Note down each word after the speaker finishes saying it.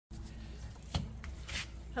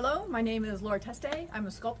Hello, my name is Laura Teste. I'm a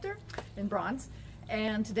sculptor in bronze,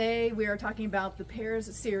 and today we are talking about the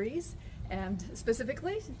Pairs series, and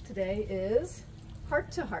specifically today is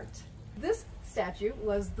Heart to Heart. This statue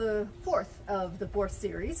was the fourth of the fourth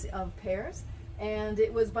series of Pairs, and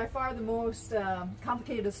it was by far the most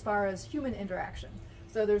complicated as far as human interaction.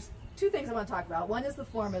 So there's two things I want to talk about. One is the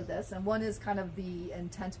form of this, and one is kind of the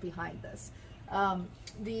intent behind this.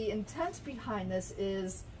 The intent behind this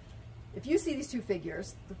is, if you see these two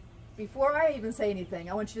figures, before I even say anything,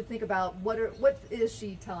 I want you to think about what is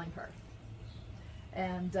she telling her,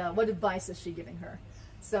 and what advice is she giving her.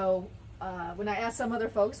 So when I asked some other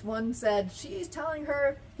folks, one said she's telling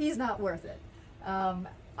her he's not worth it.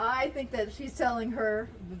 I think that she's telling her,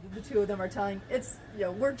 the two of them are telling, it's, you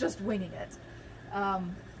know, we're just winging it.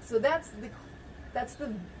 So that's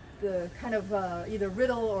the kind of either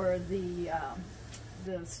riddle or the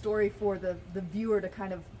story for the viewer to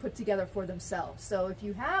kind of put together for themselves. So if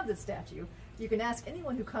you have the statue, you can ask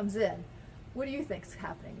anyone who comes in, what do you think is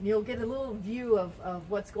happening? And you'll get a little view of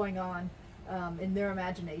what's going on in their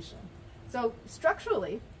imagination. So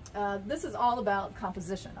structurally, this is all about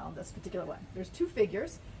composition on this particular one. There's two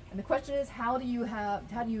figures, and the question is, how do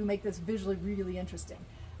you make this visually really interesting?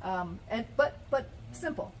 But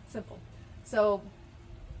simple. So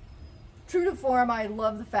true to form, I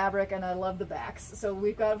love the fabric and I love the backs. So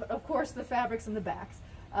we've got, of course, the fabrics and the backs.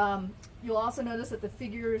 You'll also notice that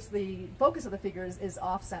the focus of the figures is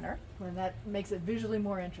off-center, and that makes it visually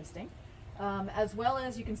more interesting. As well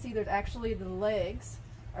as you can see that actually the legs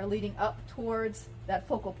are leading up towards that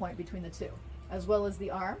focal point between the two, as well as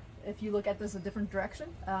the arm. If you look at this a different direction,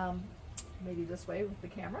 maybe this way with the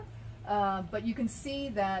camera, but you can see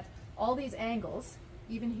that all these angles,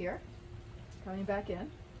 even here, coming back in,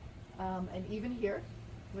 and even here,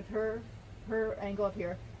 with her angle up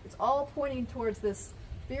here, it's all pointing towards this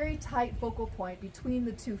very tight focal point between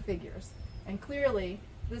the two figures. And clearly,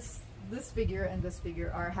 this figure and this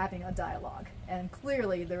figure are having a dialogue. And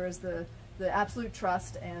clearly, there is the absolute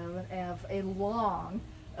trust and a long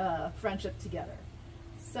friendship together.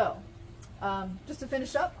 So, just to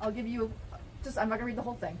finish up, I'll give you, I'm not gonna read the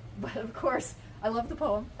whole thing, but of course, I love the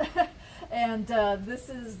poem. And this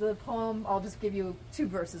is the poem. I'll just give you two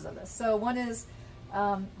verses of this. So one is,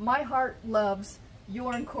 my heart loves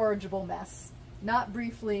your incorrigible mess. Not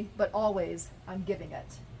briefly, but always, I'm giving it.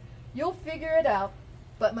 You'll figure it out,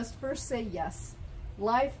 but must first say yes.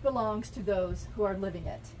 Life belongs to those who are living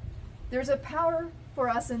it. There's a power for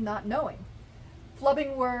us in not knowing.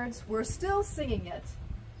 Flubbing words, we're still singing it.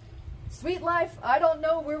 Sweet life, I don't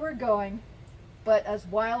know where we're going, but as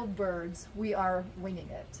wild birds, we are winging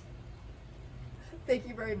it. Thank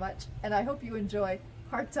you very much, and I hope you enjoy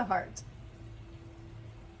Heart to Heart.